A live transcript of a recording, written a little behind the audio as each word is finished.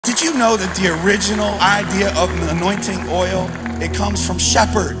Did you know that the original idea of anointing oil, it comes from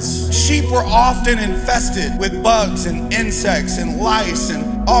shepherds? Sheep were often infested with bugs and insects and lice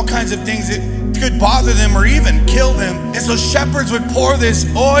and all kinds of things that could bother them or even kill them. And so shepherds would pour this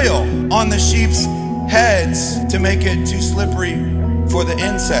oil on the sheep's heads to make it too slippery for the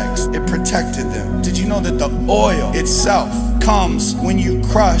insects. It protected them. Did you know that the oil itself comes when you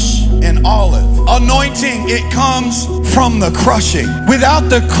crush an olive? Anointing, it comes from the crushing. Without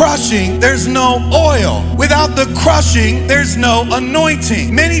the crushing, there's no oil. Without the crushing, there's no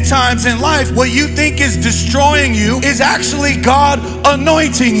anointing. Many times in life, what you think is destroying you is actually God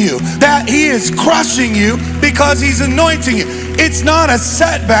anointing you. That He is crushing you because He's anointing you. It's not a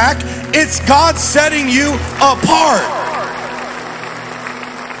setback, it's God setting you apart.